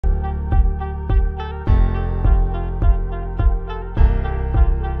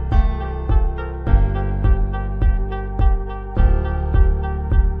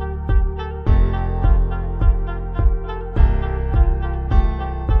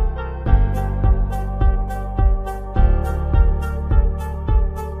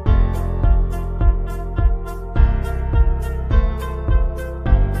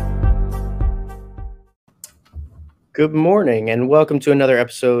Good morning, and welcome to another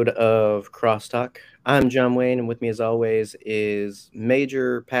episode of CrossTalk. I'm John Wayne, and with me, as always, is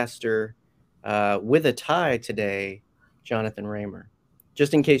Major Pastor with a tie today, Jonathan Raymer.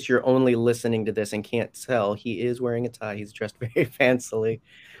 Just in case you're only listening to this and can't tell, he is wearing a tie. He's dressed very fancily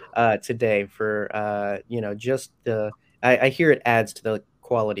today for just the. I hear it adds to the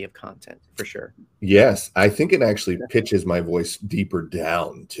quality of content for sure. Yes, I think it actually pitches my voice deeper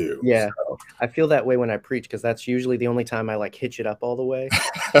down too. Yeah, I feel that way when I preach because that's usually the only time I like hitch it up all the way.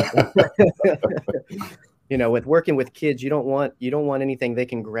 With working with kids, you don't want anything they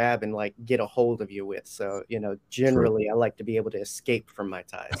can grab and like get a hold of you with. So, generally I like to be able to escape from my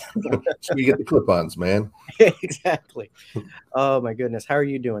ties. So you get the clip-ons, man. Exactly. Oh my goodness. How are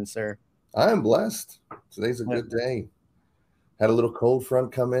you doing, sir? I'm blessed. Today's a good day. Had a little cold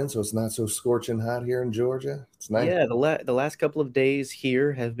front come in, so it's not so scorching hot here in Georgia. It's nice. Yeah, the last couple of days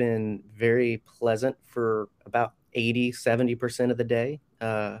here have been very pleasant for about 80-70% of the day.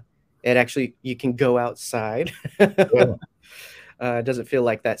 It actually, you can go outside. Yeah. It doesn't feel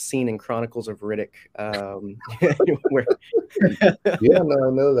like that scene in Chronicles of Riddick. Where, Yeah, no, I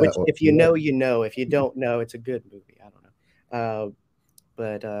know that which, one. if you know, you know. If you don't know, it's a good movie. I don't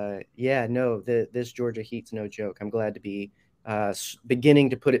know. This Georgia heat's no joke. I'm glad to be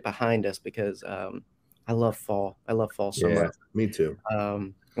beginning to put it behind us because I love fall. I love fall so much. Me too.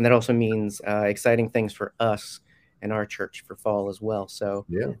 And that also means exciting things for us and our church for fall as well. So,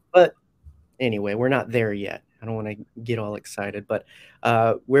 Yeah. But anyway, we're not there yet. I don't want to get all excited, but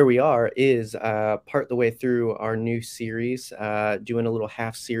where we are is part the way through our new series, doing a little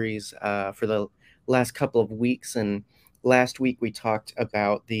half series for the last couple of weeks. And last week we talked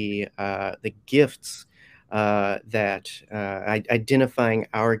about the gifts identifying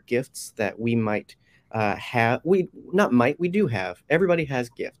our gifts that we might have. We do have. Everybody has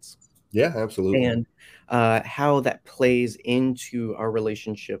gifts. Yeah, absolutely. And how that plays into our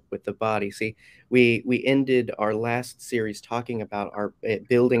relationship with the body. See, we ended our last series talking about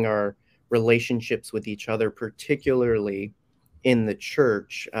building our relationships with each other, particularly in the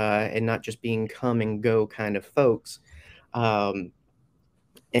church, and not just being come and go kind of folks.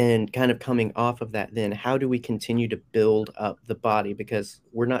 And kind of coming off of that, then how do we continue to build up the body? Because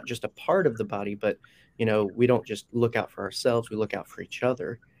we're not just a part of the body, but we don't just look out for ourselves; we look out for each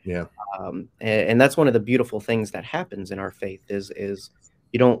other. Yeah. And that's one of the beautiful things that happens in our faith is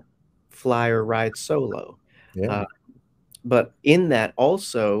you don't fly or ride solo. Yeah. But in that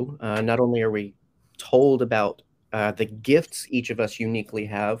also, not only are we told about the gifts each of us uniquely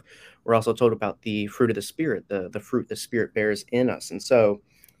have, we're also told about the fruit of the Spirit, the fruit the Spirit bears in us. And so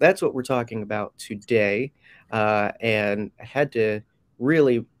that's what we're talking about today. And I had to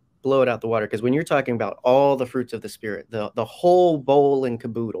really blow it out the water because when you're talking about all the fruits of the Spirit, the whole bowl and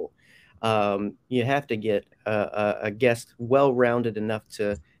caboodle, you have to get a guest well-rounded enough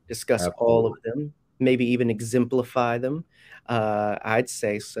to discuss all of them, maybe even exemplify them. I'd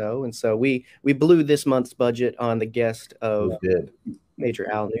say so. And so we blew this month's budget on the guest of Major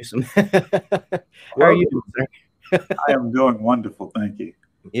Al Newsom. How are you doing, sir? I am doing wonderful, thank you.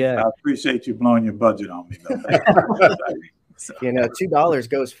 Yeah, I appreciate you blowing your budget on me, though. $2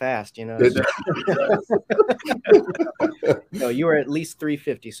 goes fast. No, you were at least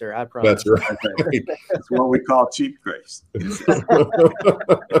 $3.50, sir. I promise. That's right. That's what we call cheap grace.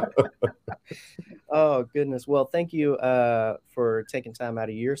 Oh goodness. Well, thank you for taking time out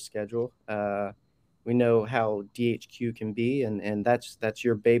of your schedule. We know how DHQ can be, and that's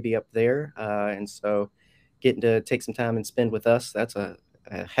your baby up there. And so getting to take some time and spend with us, that's a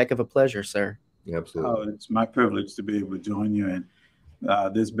heck of a pleasure, sir. Absolutely. Oh, it's my privilege to be able to join you. And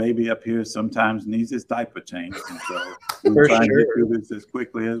this baby up here sometimes needs his diaper changed. And so we're trying to get through this as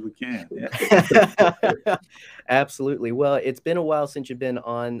quickly as we can. Yeah. Absolutely. Well, it's been a while since you've been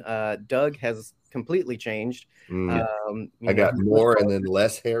on. Doug has completely changed. I got more and then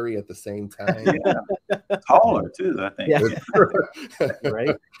less hairy at the same time. Yeah. Taller too, I think. Yeah.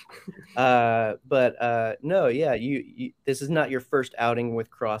 Right. No, yeah, you this is not your first outing with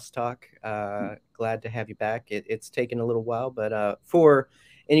CrossTalk. Glad to have you back. It's taken a little while, but for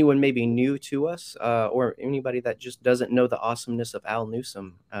anyone maybe new to us, or anybody that just doesn't know the awesomeness of Al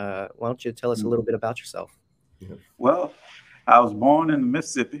Newsom, why don't you tell us a little bit about yourself? Well, I was born in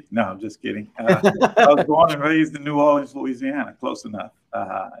Mississippi. No, I'm just kidding. I was born and raised in New Orleans, Louisiana, close enough.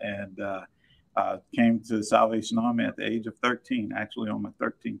 And came to the Salvation Army at the age of 13, actually on my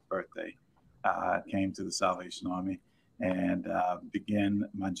 13th birthday. I came to the Salvation Army and began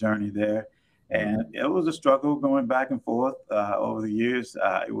my journey there. And it was a struggle going back and forth over the years.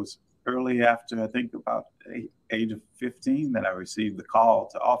 It was early after, I think, about the age of 15 that I received the call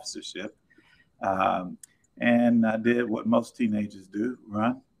to officership. and I did what most teenagers do: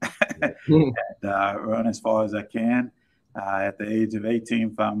 run, Mm. run as far as I can. At the age of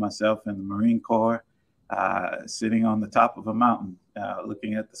 18, found myself in the Marine Corps, sitting on the top of a mountain,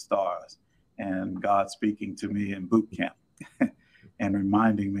 looking at the stars, and God speaking to me in boot camp and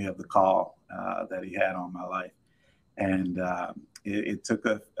reminding me of the call that He had on my life. And it took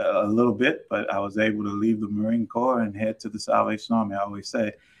a little bit, but I was able to leave the Marine Corps and head to the Salvation Army. I always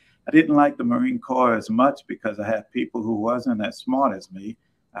say I didn't like the Marine Corps as much because I had people who wasn't as smart as me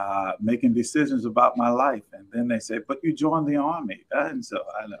making decisions about my life. And then they say, but you joined the Army. And so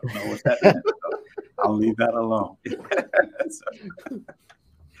I don't know what that meant. So I'll leave that alone. So,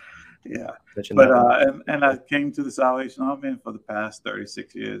 yeah. But and I came to the Salvation Army, and for the past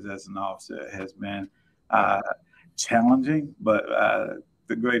 36 years as an officer, it has been challenging, but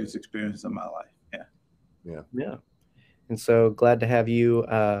the greatest experience of my life. Yeah. And so glad to have you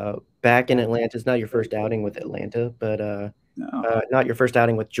back in Atlanta. It's not your first outing with Atlanta, but not your first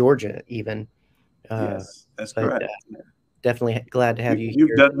outing with Georgia even. Yes, that's correct. Definitely glad to have you You've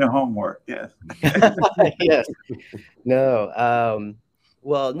here. done your homework, yes. Yes. No.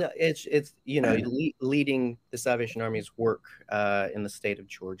 Well, no, it's leading the Salvation Army's work in the state of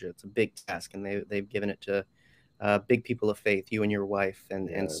Georgia. It's a big task, and they've given it to big people of faith, you and your wife,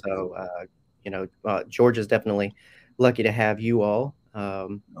 and so Georgia's definitely lucky to have you all.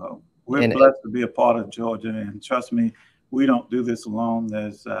 We're blessed to be a part of Georgia, and trust me, we don't do this alone.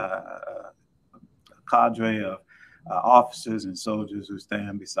 There's a cadre of officers and soldiers who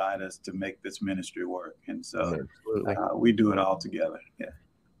stand beside us to make this ministry work, and so we do it all together. Yeah,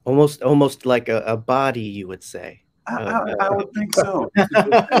 almost like a body, you would say. I would think so.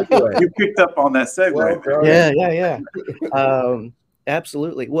 You picked up on that segue. Yeah.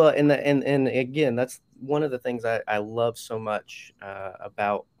 Absolutely. Well, and again, that's one of the things I love so much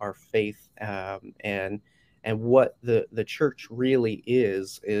about our faith, and what the church really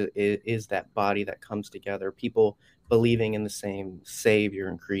is that body that comes together, people believing in the same Savior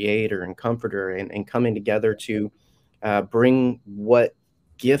and Creator and Comforter, and coming together to bring what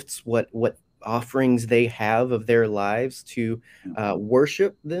gifts, what offerings they have of their lives to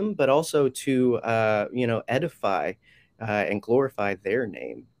worship them, but also to edify and glorify their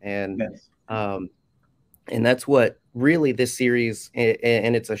name. And and that's what really this series,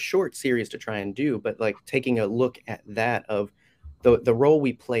 and it's a short series to try and do, but like taking a look at that of the role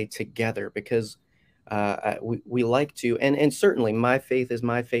we play together, because we like to, and certainly my faith is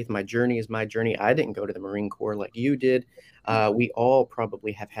my faith, my journey is my journey. I didn't go to the Marine Corps like you did. We all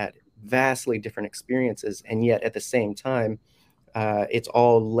probably have had vastly different experiences, and yet at the same time, it's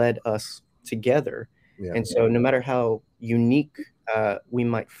all led us together. And so no matter how unique we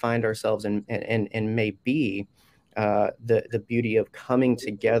might find ourselves and may be, the beauty of coming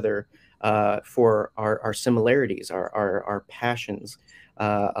together for our similarities, our passions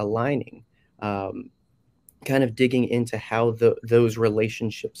aligning, kind of digging into how those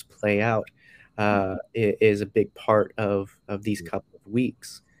relationships play out is a big part of these couple of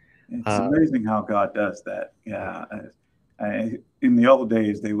weeks. It's amazing how God does that. Yeah. In the old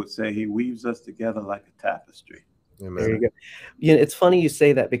days, they would say He weaves us together like a tapestry. Amen. There you go. It's funny you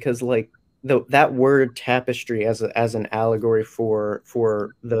say that, because like that word tapestry as an allegory for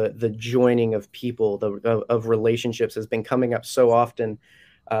the joining of people, of relationships, has been coming up so often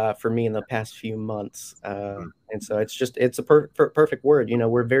for me in the past few months. And so it's a perfect word.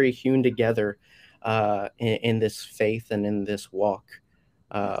 We're very hewn together in this faith and in this walk.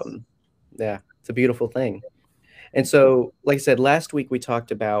 Yeah, it's a beautiful thing. And so, like I said, last week we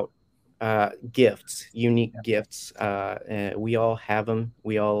talked about gifts, unique gifts. We all have them.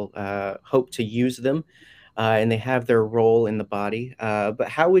 We all hope to use them, and they have their role in the body. But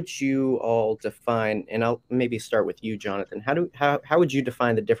how would you all define, and I'll maybe start with you, Jonathan, how would you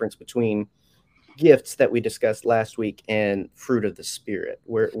define the difference between gifts that we discussed last week and fruit of the Spirit?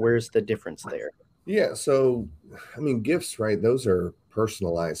 Where's the difference there? Yeah, so I mean, gifts, right? Those are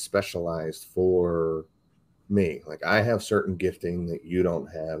personalized, specialized for me. Like, I have certain gifting that you don't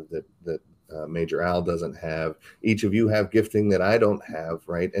have, that Major Al doesn't have. Each of you have gifting that I don't have,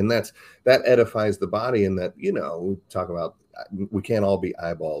 right? And that edifies the body. And that, we talk about, we can't all be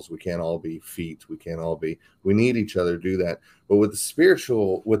eyeballs, we can't all be feet, we need each other to do that. But with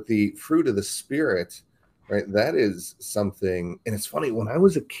the fruit of the Spirit, right, that is something. And it's funny, when I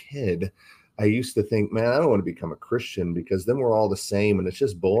was a kid, I used to think, man, I don't want to become a Christian, because then we're all the same and it's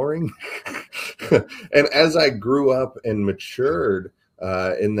just boring. And as I grew up and matured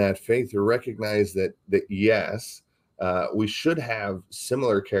in that faith, to recognize that yes, we should have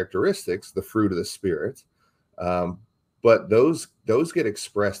similar characteristics, the fruit of the Spirit, but those get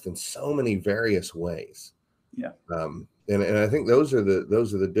expressed in so many various ways. Yeah. And I think those are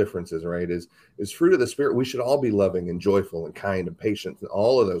the differences, right? Is fruit of the Spirit. We should all be loving and joyful and kind and patient, and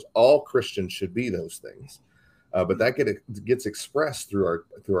all of those. All Christians should be those things, but that gets expressed through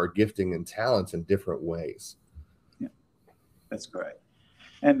our gifting and talents in different ways. Yeah, that's correct.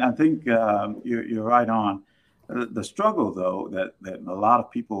 And I think you're right on. The struggle, though, that a lot of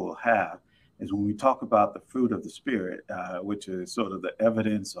people have is when we talk about the fruit of the Spirit, which is sort of the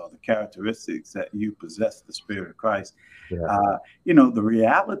evidence or the characteristics that you possess the Spirit of Christ. Yeah. The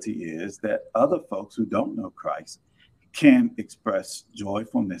reality is that other folks who don't know Christ can express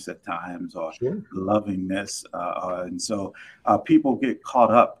joyfulness at times or Sure. lovingness. And so people get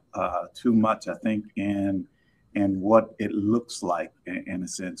caught up too much, I think, in what it looks like in a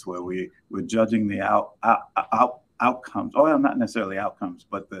sense where we're judging the outcomes, or not necessarily outcomes,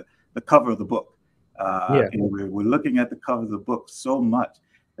 but the cover of the book. Yeah. And we're looking at the cover of the book so much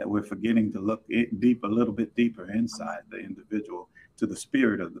that we're forgetting to look a little bit deeper inside the individual to the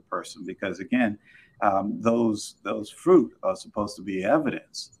spirit of the person. Because again, those fruit are supposed to be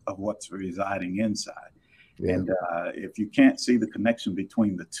evidence of what's residing inside. Yeah. And if you can't see the connection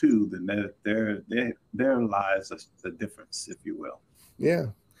between the two, then there lies the difference, if you will. Yeah.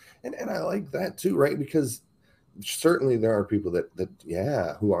 And I like that too, right? Because certainly there are people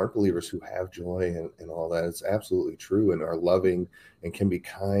that who aren't believers who have joy and all that. It's absolutely true, and are loving and can be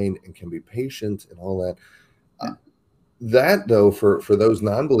kind and can be patient and all that. Yeah. That though, for those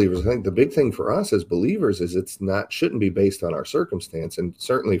non-believers, I think the big thing for us as believers is shouldn't be based on our circumstance. And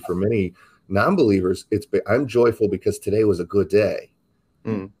certainly for many non-believers, I'm joyful because today was a good day,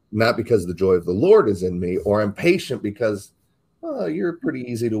 not because the joy of the Lord is in me, or I'm patient because you're pretty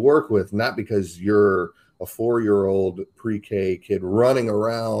easy to work with, not because you're a 4-year-old pre-K kid running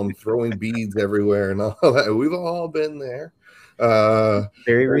around throwing beads everywhere and all that. We've all been there.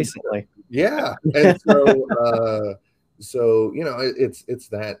 Very recently. Yeah. And so it's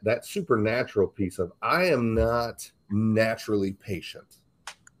that supernatural piece of, I am not naturally patient.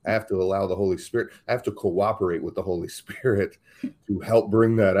 I have to allow the Holy Spirit. I have to cooperate with the Holy Spirit to help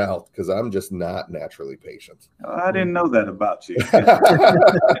bring that out, because I'm just not naturally patient. I didn't know that about you.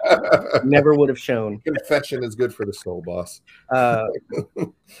 Never would have shown. Confession is good for the soul, boss.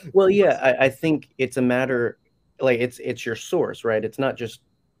 Well, yeah, I think it's a matter, like it's your source, right? It's not just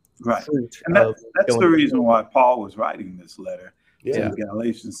right. fruit. And that's the reason why Paul was writing this letter to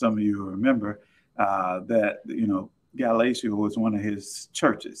Galatians. Some of you remember that Galatia was one of his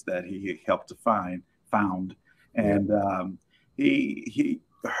churches that he helped to found, and he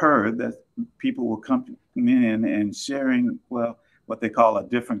heard that people were coming in and sharing, well, what they call a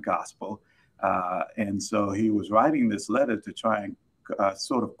different gospel, and so he was writing this letter to try and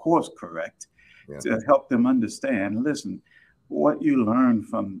sort of course correct, to help them understand. Listen, what you learn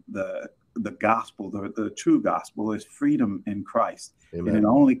from the gospel, the true gospel, is freedom in Christ. Amen. And it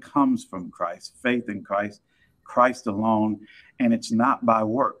only comes from Christ, faith in Christ. Christ alone, and it's not by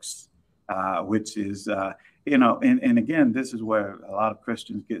works, which is, and again, this is where a lot of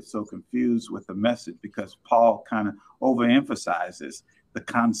Christians get so confused with the message, because Paul kind of overemphasizes the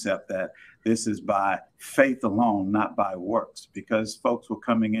concept that this is by faith alone, not by works, because folks were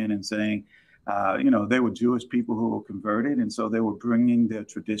coming in and saying, they were Jewish people who were converted, and so they were bringing their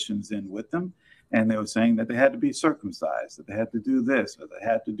traditions in with them. And they were saying that they had to be circumcised, that they had to do this, or they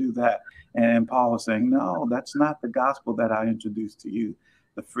had to do that. And Paul was saying, no, that's not the gospel that I introduced to you.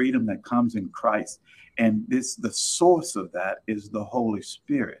 The freedom that comes in Christ. And the source of that is the Holy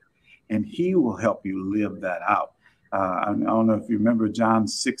Spirit. And he will help you live that out. I don't know if you remember John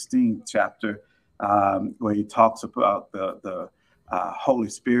 16 chapter, where he talks about the Holy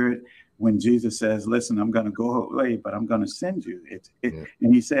Spirit. When Jesus says, listen, I'm going to go away, but I'm going to send you. And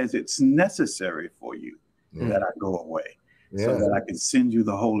he says, it's necessary for you that I go away, so that I can send you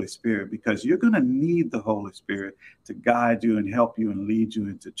the Holy Spirit, because you're going to need the Holy Spirit to guide you and help you and lead you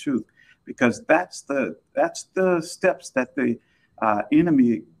into truth, because that's the steps that the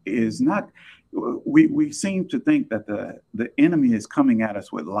enemy is not. We seem to think that the enemy is coming at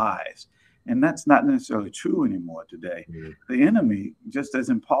us with lies. And that's not necessarily true anymore today. The enemy, just as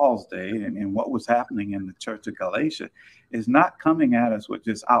in Paul's day and what was happening in the church of Galatia, is not coming at us with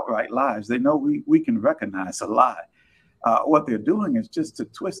just outright lies. They know we can recognize a lie. What they're doing is just to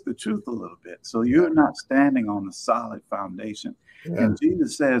twist the truth a little bit. So you're not standing on a solid foundation. And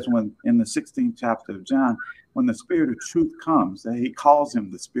Jesus says, when in the 16th chapter of John, when the Spirit of truth comes, he calls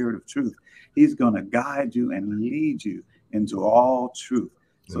him the Spirit of truth. He's going to guide you and lead you into all truth,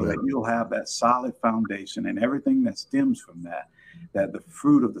 so that you'll have that solid foundation, and everything that stems from that that the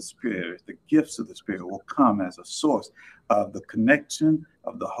fruit of the Spirit, the gifts of the Spirit, will come as a source of the connection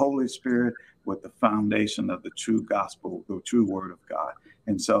of the Holy Spirit with the foundation of the true gospel, the true word of God.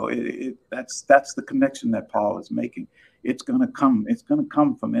 And so that's the connection that Paul is making. It's going to come. It's going to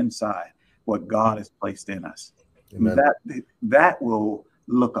come from inside what God has placed in us. Amen. That will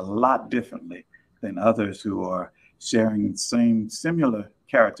look a lot differently than others who are sharing the same similar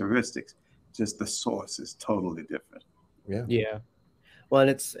characteristics. Just the source is totally different. Yeah. Yeah. Well, and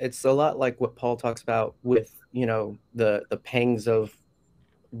it's a lot like what Paul talks about with, the pangs of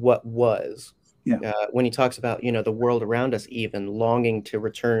what was. Yeah. When he talks about, the world around us, even longing to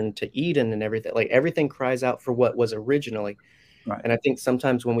return to Eden and everything, like everything cries out for what was originally. Right. And I think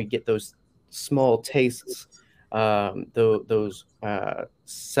sometimes when we get those small tastes, those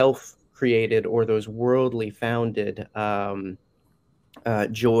self-created or those worldly founded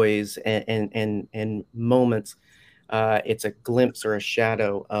joys and moments, it's a glimpse or a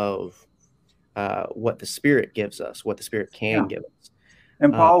shadow of what the Spirit gives us, what the Spirit Yeah. can give us.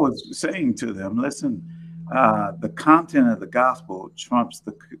 And Paul was saying to them, listen, the content of the gospel trumps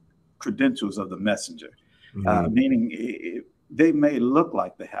the credentials of the messenger, meaning they may look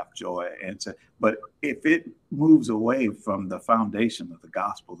like they have joy, but if it moves away from the foundation of the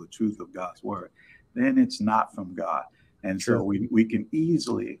gospel, the truth of God's word, then it's not from God. And True. so we can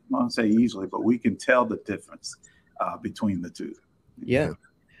easily, I won't say easily, but we can tell the difference between the two. Yeah.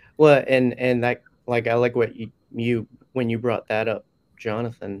 Well, and that, like, I like what you when you brought that up,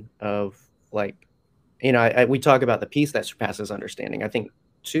 Jonathan, of like, we talk about the peace that surpasses understanding. I think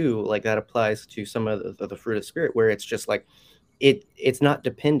too, like that applies to some of the fruit of the Spirit, where it's just like it's not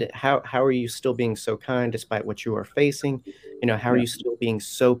dependent. How are you still being so kind despite what you are facing? How are Yeah. you still being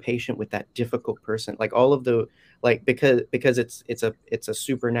so patient with that difficult person? Like all of the, like, because it's a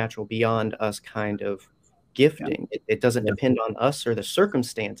supernatural, beyond us kind of Yeah. gifting. It doesn't Yeah. depend on us or the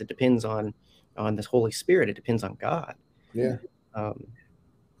circumstance. It depends on this Holy Spirit. It depends on God. Yeah. Um,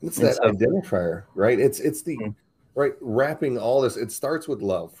 It's and that so, identifier, right? It's the mm, right wrapping all this. It starts with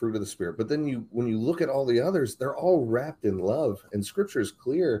love, fruit of the Spirit, but then when you look at all the others, they're all wrapped in love. And Scripture is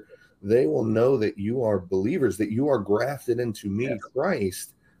clear; they will know that you are believers, that you are grafted into me, Yes.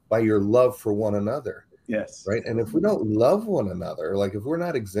 Christ, by your love for one another, Yes. right? And if we don't love one another, like if we're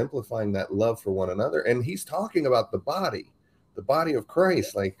not exemplifying that love for one another, and He's talking about the body of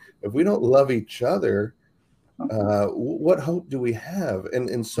Christ, like if we don't love each other, what hope do we have?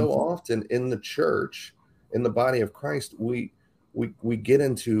 And so often in the church, in the body of Christ, we get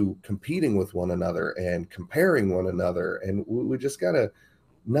into competing with one another and comparing one another, and we just gotta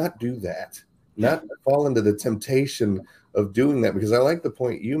not do that, not fall into the temptation of doing that. Because I like the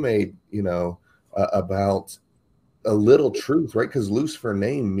point you made, about a little truth, right? Because Lucifer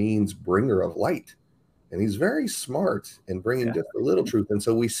name means bringer of light. And he's very smart in bringing Yeah. just a little truth. And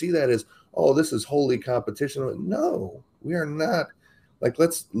so we see that as, oh, this is holy competition. No, we are not. Like,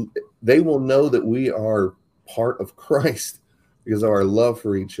 they will know that we are part of Christ because of our love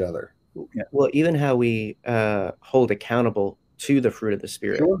for each other. Yeah. well, even how we hold accountable to the fruit of the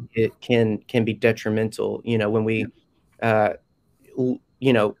Spirit, Sure. it can be detrimental. When we, uh,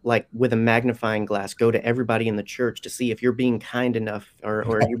 like with a magnifying glass, go to everybody in the church to see if you're being kind enough,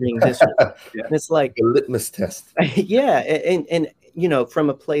 or you're being this. Yeah. And it's like, The litmus test. yeah, and from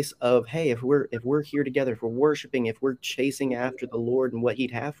a place of, hey, if we're here together, if we're worshiping, if we're chasing after the Lord and what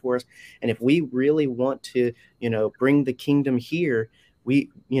He'd have for us, and if we really want to, bring the kingdom here, we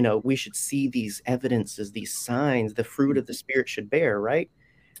should see these evidences, these signs, the fruit of the Spirit should bear, right?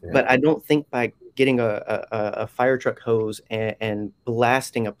 Yeah. But I don't think by getting a fire truck hose and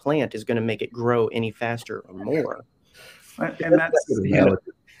blasting a plant is going to make it grow any faster or more. And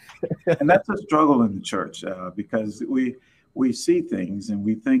that's a struggle in the church because we see things and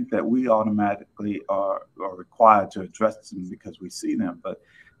we think that we automatically are required to address them because we see them. But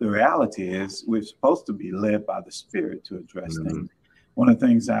the reality is we're supposed to be led by the Spirit to address things. One of the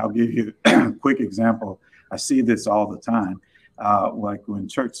things, I'll give you a quick example. I see this all the time. Like when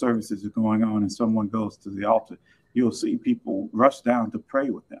church services are going on and someone goes to the altar, you'll see people rush down to pray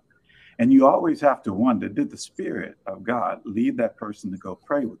with them. And you always have to wonder, did the Spirit of God lead that person to go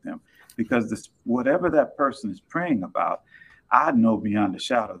pray with them? Because whatever that person is praying about, I know beyond a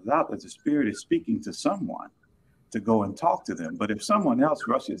shadow of doubt that the Spirit is speaking to someone to go and talk to them. But if someone else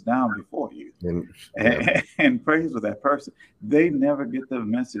rushes down before you and prays with that person, they never get the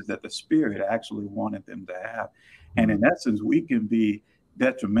message that the Spirit actually wanted them to have. And in essence, we can be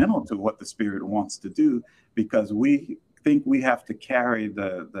detrimental to what the Spirit wants to do because we think we have to carry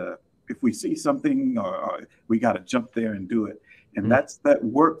the if we see something or we got to jump there and do it. And that's that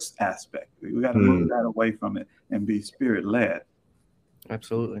works aspect. We got to move that away from it and be Spirit led.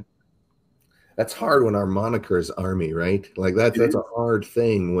 Absolutely. That's hard when our moniker is Army, right? Like It that's a is. hard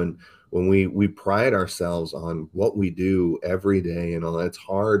thing when we pride ourselves on what we do every day and all that. It's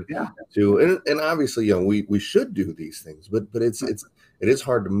hard Yeah. to and obviously, we should do these things, but it is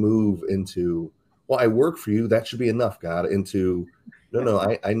hard to move into, well, I work for you, that should be enough, God, into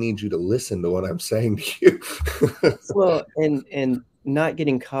no, I need you to listen to what I'm saying to you. Well, and not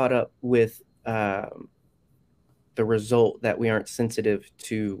getting caught up with the result, that we aren't sensitive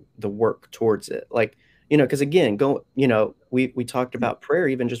to the work towards it. Like, because again, we talked about prayer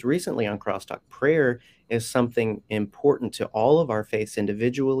even just recently on Crosstalk. Prayer is something important to all of our faiths,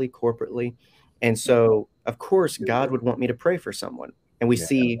 individually, corporately. And so, of course, God would want me to pray for someone. And we Yeah.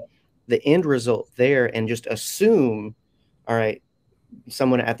 see the end result there and just assume, all right,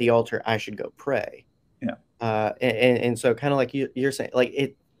 someone at the altar, I should go pray. Yeah. And so kind of like you're saying,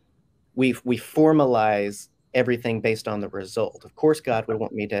 like we formalize everything based on the result. Of course, God would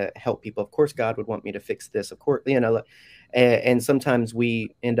want me to help people. Of course, God would want me to fix this. Of course, and sometimes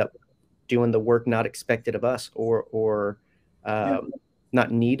we end up doing the work not expected of us, or Yeah.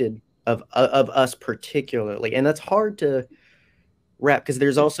 not needed of us particularly. And that's hard to wrap, because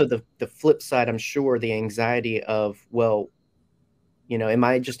there's also the flip side. I'm sure the anxiety of, well, am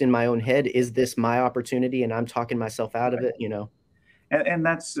I just in my own head? Is this my opportunity and I'm talking myself out of Right. it? And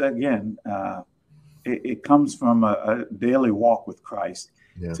that's again, it comes from a daily walk with Christ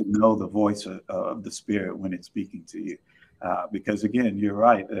Yeah. to know the voice of the Spirit when it's speaking to you. Because again, you're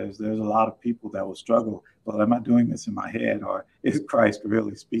right. There's a lot of people that will struggle. Well, am I doing this in my head, or is Christ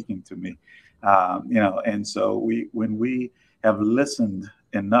really speaking to me? And so when we have listened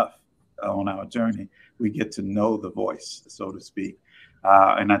enough on our journey, we get to know the voice, so to speak.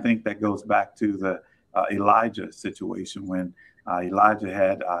 And I think that goes back to the Elijah situation when Elijah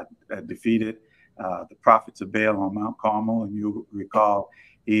had defeated the prophets of Baal on Mount Carmel. And you recall,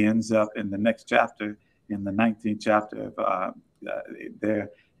 he ends up in the next chapter, in the 19th chapter, of they're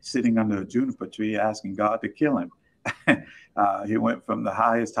sitting under a juniper tree asking God to kill him. He went from the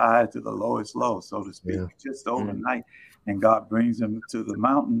highest high to the lowest low, so to speak, Yeah. just overnight. And God brings him to the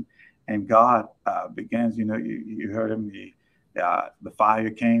mountain, and God begins, you heard him, the fire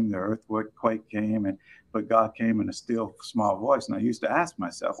came, the earthquake came, but God came in a still small voice. And I used to ask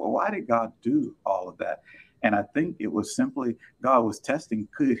myself, well, why did God do all of that? And I think it was simply God was testing,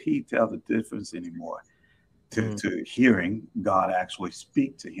 could he tell the difference anymore to hearing God actually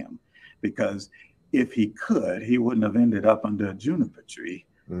speak to him? Because if he could, he wouldn't have ended up under a juniper tree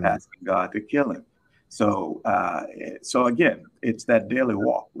asking God to kill him. So again, it's that daily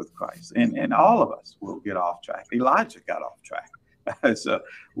walk with Christ, and all of us will get off track. Elijah got off track, so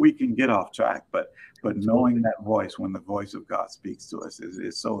we can get off track, but knowing that voice when the voice of God speaks to us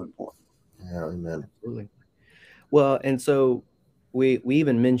is so important. Yeah, amen. Absolutely. Well, and so we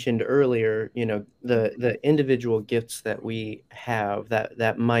even mentioned earlier, the individual gifts that we have,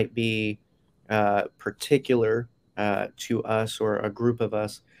 that might be particular to us or a group of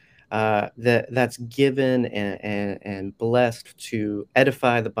us, that's given and blessed to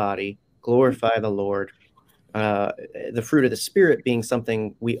edify the body, glorify the Lord. Uh, the fruit of the Spirit being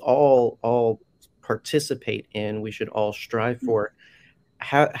something we all participate in, we should all strive for.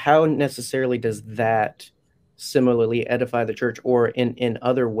 How necessarily does that similarly edify the church, or in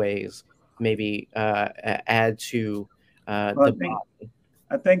other ways maybe add to Well, the body?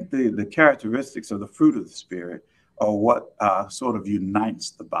 I think the characteristics of the fruit of the Spirit are what sort of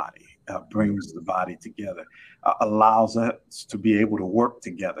unites the body, brings the body together, allows us to be able to work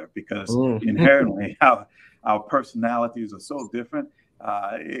together, because Mm. inherently our personalities are so different.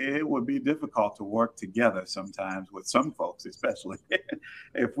 It would be difficult to work together sometimes with some folks, especially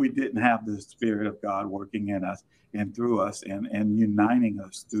if we didn't have the Spirit of God working in us and through us, and uniting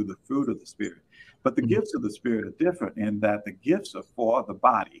us through the fruit of the Spirit. But the gifts of the Spirit are different in that the gifts are for the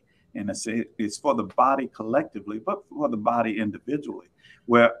body, and it's for the body collectively, but for the body individually.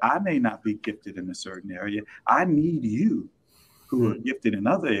 Where I may not be gifted in a certain area, I need you who are gifted in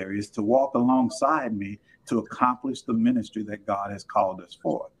other areas to walk alongside me to accomplish the ministry that God has called us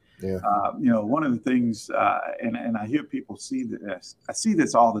for. Yeah. One of the things, and I hear people see this, I see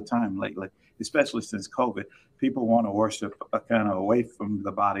this all the time lately, especially since COVID. People want to worship kind of away from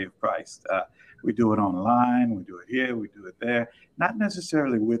the body of Christ. We do it online, we do it here, we do it there, not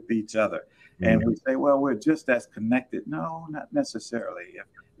necessarily with each other. And we say, well, we're just as connected. No, not necessarily.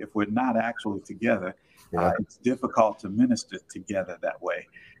 If we're not actually together, Yeah. it's difficult to minister together that way.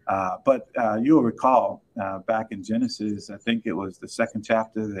 But you'll recall back in Genesis, I think it was the second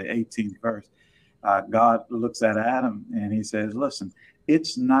chapter, the 18th verse, God looks at Adam and he says, listen,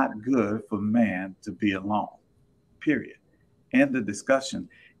 it's not good for man to be alone, period. end the discussion,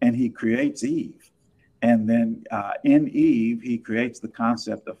 and he creates Eve. And then in Eve, he creates the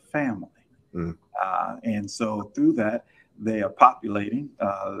concept of family. Mm. And so through that, they are populating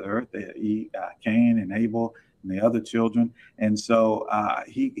the earth. Cain and Abel and the other children. And so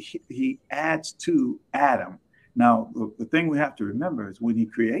he adds to Adam. Now, the thing we have to remember is when he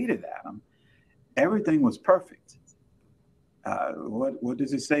created Adam, everything was perfect. What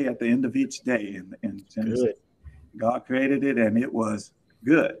does it say at the end of each day in Genesis? Good. God created it and it was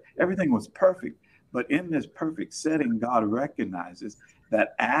good. Everything was perfect. But in this perfect setting, God recognizes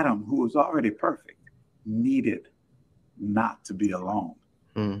that Adam, who was already perfect, needed not to be alone.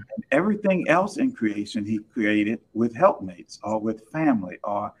 Mm. And everything else in creation he created with helpmates or with family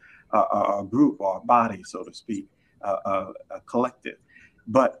or a group or a body, so to speak, a collective.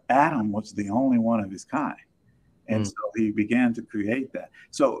 But Adam was the only one of his kind. And so he began to create that.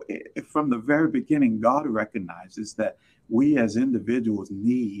 So from the very beginning, God recognizes that we as individuals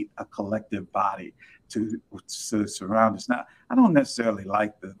need a collective body to surround us. Now, I don't necessarily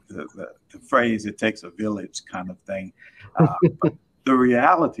like the phrase, it takes a village kind of thing. But the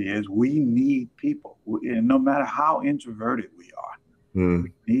reality is we need people. And no matter how introverted we are,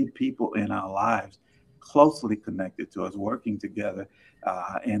 we need people in our lives closely connected to us, working together.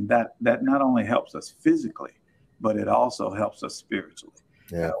 And that not only helps us physically, but it also helps us spiritually.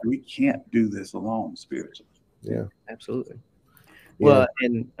 Yeah. We can't do this alone spiritually. Yeah. Absolutely. Yeah. Well,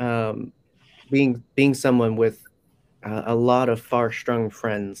 and being someone with a lot of far-strung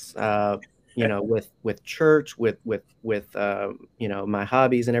friends, you know, with church, with you know, my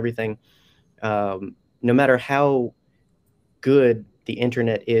hobbies and everything. No matter how good the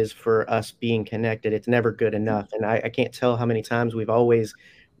internet is for us being connected, it's never good enough. And I can't tell how many times we've always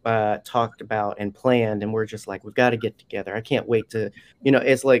talked about and planned, and we're just like, we've got to get together. I can't wait to, you know,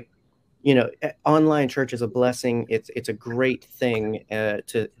 it's like, you know, online church is a blessing. It's a great thing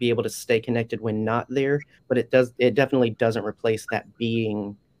to be able to stay connected when not there, but it definitely doesn't replace that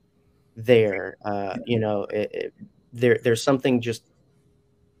being there. You know, there's something just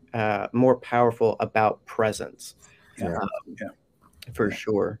more powerful about presence. Yeah. Um, for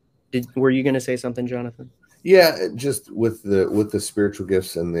sure. Were you going to say something, Jonathan? Yeah, just with the spiritual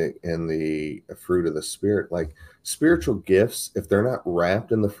gifts and the fruit of the spirit, like spiritual gifts, if they're not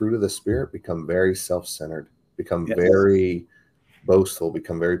wrapped in the fruit of the spirit, become very self-centered, become very boastful,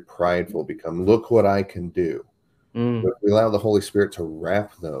 become very prideful, become look what I can do. But if we allow the Holy Spirit to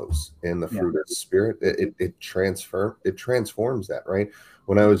wrap those in the fruit of the spirit, it transforms that, right?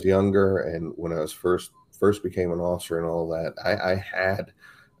 When I was younger and when I was first became an officer and all that,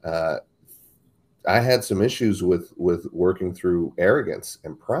 I had some issues with working through arrogance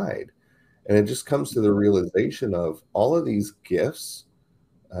and pride. And it just comes to the realization of all of these gifts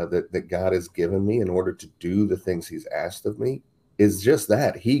that God has given me in order to do the things he's asked of me is just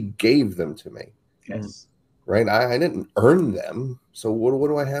that. He gave them to me. Yes. Right? I didn't earn them. So what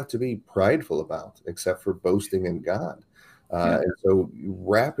do I have to be prideful about except for boasting in God? And so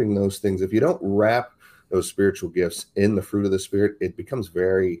wrapping those things, if you don't wrap those spiritual gifts in the fruit of the spirit, it becomes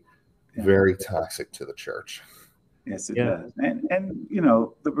very, very toxic to the church. Yes, it does. And you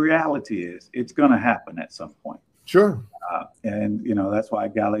know, the reality is it's going to happen at some point. Sure. And you know, that's why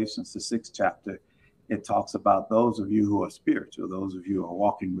Galatians, the 6th chapter, it talks about those of you who are spiritual, those of you who are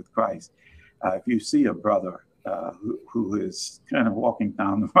walking with Christ. If you see a brother who is kind of walking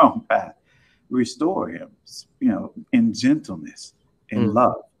down the wrong path, restore him, you know, in gentleness, in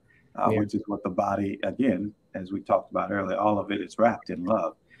love, which is what the body, again, as we talked about earlier, all of it is wrapped in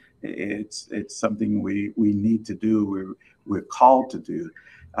love. It's something we need to do. We're called to do,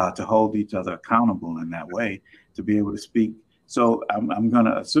 to hold each other accountable in that way, to be able to speak. So I'm going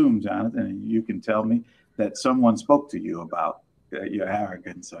to assume, Jonathan, and you can tell me that someone spoke to you about your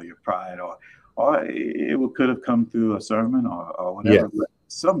arrogance or your pride, or it could have come through a sermon or whatever. But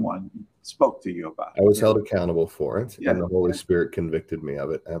someone spoke to you about it. I was held accountable for it, and the Holy Spirit convicted me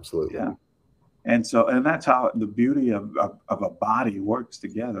of it. Absolutely. Yeah. And that's how the beauty of a body works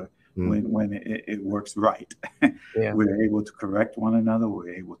together when it works right. We're able to correct one another. We're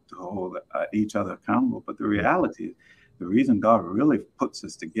able to hold each other accountable. But the reality is, the reason God really puts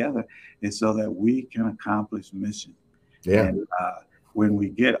us together is so that we can accomplish mission. Yeah. And when we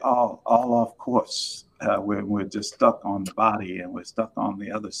get all off course, when we're just stuck on the body and we're stuck on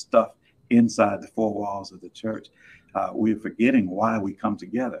the other stuff inside the four walls of the church, we're forgetting why we come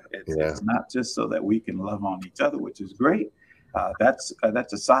together. It's not just so that we can love on each other, which is great. That's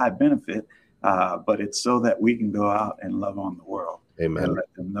a side benefit, but it's so that we can go out and love on the world. Amen. And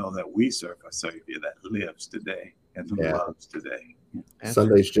let them know that we serve a Savior that lives today and who loves today.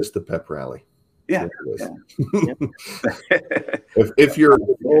 Sunday's just the pep rally. Yeah. Yeah. If your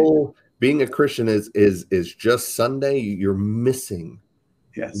goal being a Christian is just Sunday, you're missing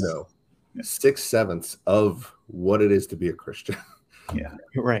Yes. 6/7 of what it is to be a Christian. Yeah.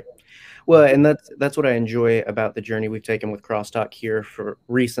 Right. Well, and that's what I enjoy about the journey we've taken with CrossTalk here for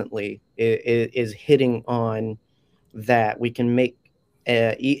recently is hitting on that we can make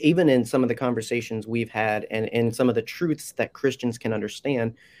even in some of the conversations we've had and some of the truths that Christians can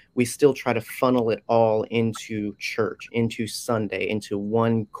understand, we still try to funnel it all into church, into Sunday, into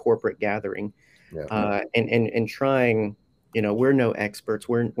one corporate gathering, Yeah. and trying. You know, we're no experts.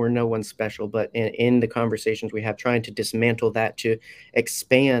 We're no one special, but in the conversations we have, trying to dismantle that to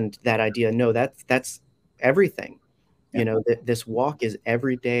expand that idea. No, that's everything. You know, this walk is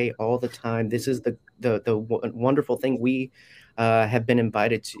every day, all the time. This is the wonderful thing we have been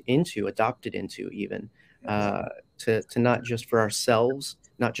invited into, adopted into, even to not just for ourselves,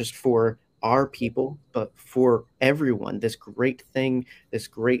 not just for our people, but for everyone. This great thing, this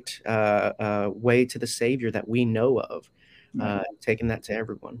great way to the Savior that we know of, taking that to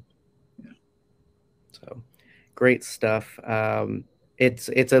everyone. So great stuff. It's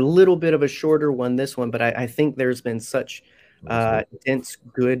a little bit of a shorter one, this one, but I think there's been such dense,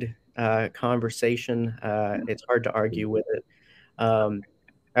 good conversation. It's hard to argue with it.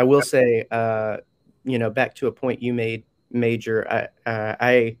 I will say, you know, back to a point you made, Major.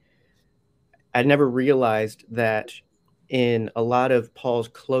 I never realized that in a lot of Paul's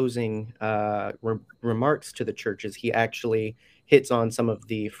closing remarks to the churches, he actually hits on some of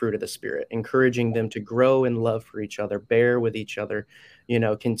the fruit of the Spirit, encouraging them to grow in love for each other, bear with each other, you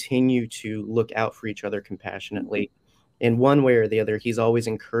know, continue to look out for each other compassionately. In one way or the other, he's always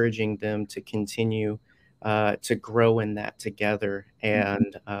encouraging them to continue to grow in that together.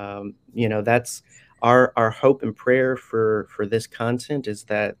 And, you know, that's our hope and prayer for this content is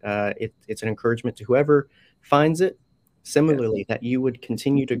that it's an encouragement to whoever finds it. Similarly, that you would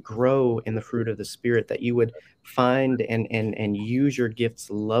continue to grow in the fruit of the Spirit, that you would find and use your gifts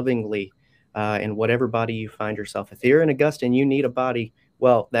lovingly in whatever body you find yourself. If you're in Augusta and you need a body,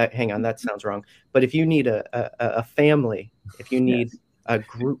 well, hang on, that sounds wrong. But if you need a family, if you need a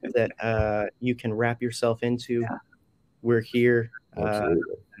group that you can wrap yourself into, we're here.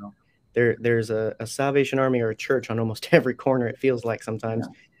 Absolutely. There's a Salvation Army or a church on almost every corner, it feels like sometimes.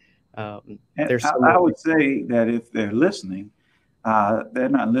 And There's I would say that if they're listening, they're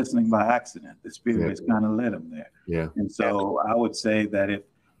not listening by accident. The Spirit has kind of led them there. Yeah. And so I would say that if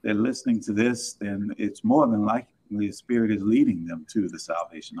they're listening to this, then it's more than likely the Spirit is leading them to the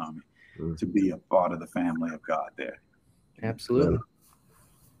Salvation Army to be a part of the family of God there. Absolutely.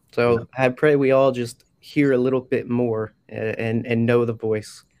 So I pray we all just hear a little bit more and know the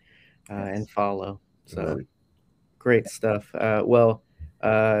voice and follow. So great stuff. Well,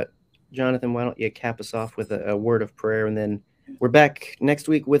 Jonathan, why don't you cap us off with a word of prayer, and then we're back next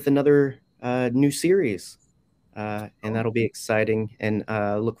week with another new series, and that'll be exciting, and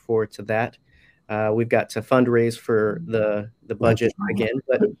look forward to that. We've got to fundraise for the budget again,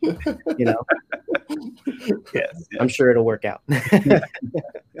 but you know, yes, I'm sure it'll work out.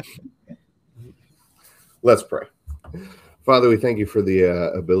 Let's pray. Father, we thank you for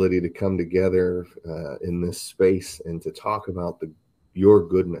the ability to come together in this space and to talk about your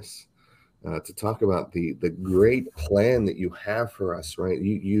goodness, to talk about the great plan that you have for us, right?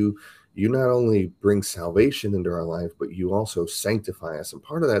 You not only bring salvation into our life, but you also sanctify us. And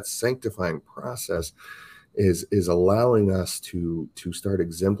part of that sanctifying process is allowing us to start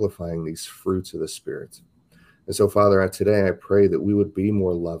exemplifying these fruits of the Spirit. And so, Father, today I pray that we would be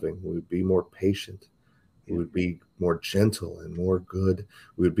more loving, we would be more patient, we would be more gentle and more good.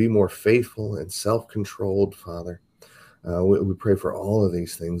 We would be more faithful and self-controlled, Father. We pray for all of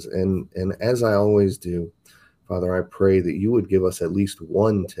these things. And as I always do, Father, I pray that you would give us at least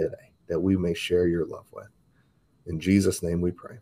one today that we may share your love with. In Jesus' name we pray.